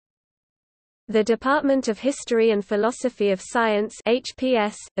The Department of History and Philosophy of Science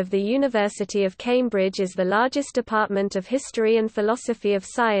 (HPS) of the University of Cambridge is the largest department of history and philosophy of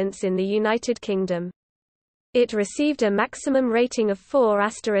science in the United Kingdom. It received a maximum rating of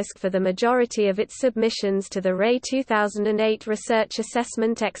 4* for the majority of its submissions to the Ray 2008 research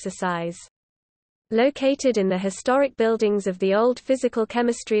assessment exercise. Located in the historic buildings of the old physical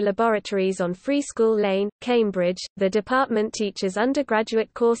chemistry laboratories on Free School Lane, Cambridge, the department teaches undergraduate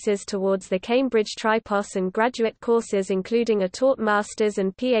courses towards the Cambridge Tripos and graduate courses including a taught master's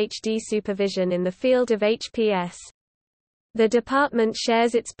and PhD supervision in the field of HPS. The department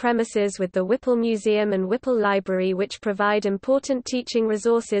shares its premises with the Whipple Museum and Whipple Library, which provide important teaching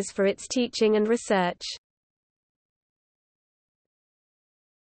resources for its teaching and research.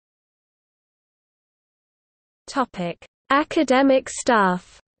 Academic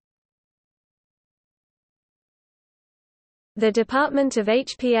staff. The Department of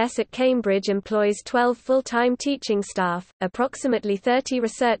HPS at Cambridge employs 12 full-time teaching staff, approximately 30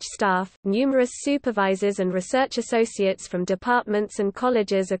 research staff, numerous supervisors and research associates from departments and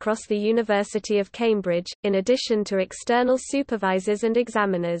colleges across the University of Cambridge, in addition to external supervisors and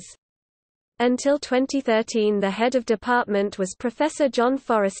examiners. Until 2013, the head of department was Professor John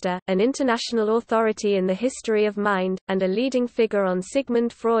Forrester, an international authority in the history of mind, and a leading figure on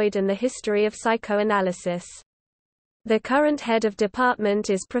Sigmund Freud and the history of psychoanalysis. The current head of department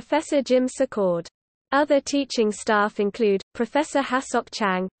is Professor Jim Secord. Other teaching staff include, Professor Hasok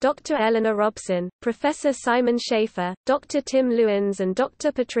Chang, Dr. Eleanor Robson, Professor Simon Schaefer, Dr. Tim Lewins and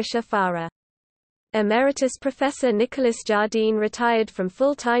Dr. Patricia Farah. Emeritus Professor Nicholas Jardine retired from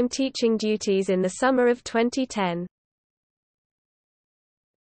full-time teaching duties in the summer of 2010.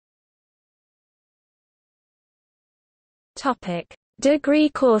 Degree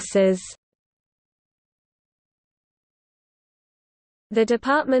courses. The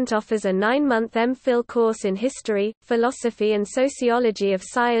department offers a 9-month MPhil course in History, Philosophy and Sociology of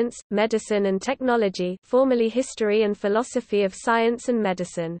Science, Medicine and Technology, formerly History and Philosophy of Science and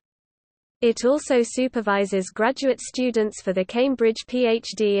Medicine. It also supervises graduate students for the Cambridge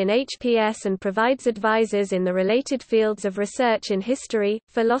PhD in HPS and provides advisors in the related fields of research in history,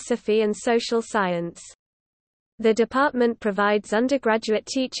 philosophy and social science. The department provides undergraduate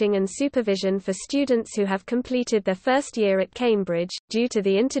teaching and supervision for students who have completed their first year at Cambridge. Due to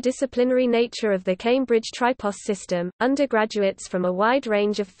the interdisciplinary nature of the Cambridge Tripos system, undergraduates from a wide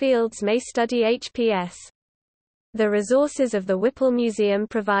range of fields may study HPS. The resources of the Whipple Museum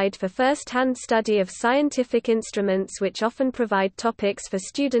provide for first-hand study of scientific instruments which often provide topics for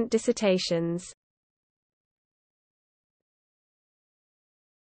student dissertations.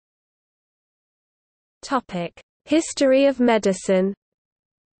 History of medicine.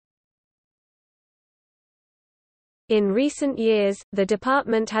 In recent years, the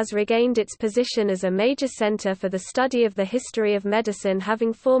department has regained its position as a major center for the study of the history of medicine,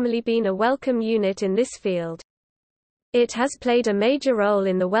 having formerly been a Wellcome unit in this field. It has played a major role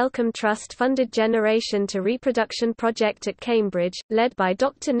in the Wellcome Trust-funded Generation to Reproduction project at Cambridge, led by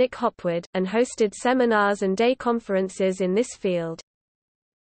Dr. Nick Hopwood, and hosted seminars and day conferences in this field.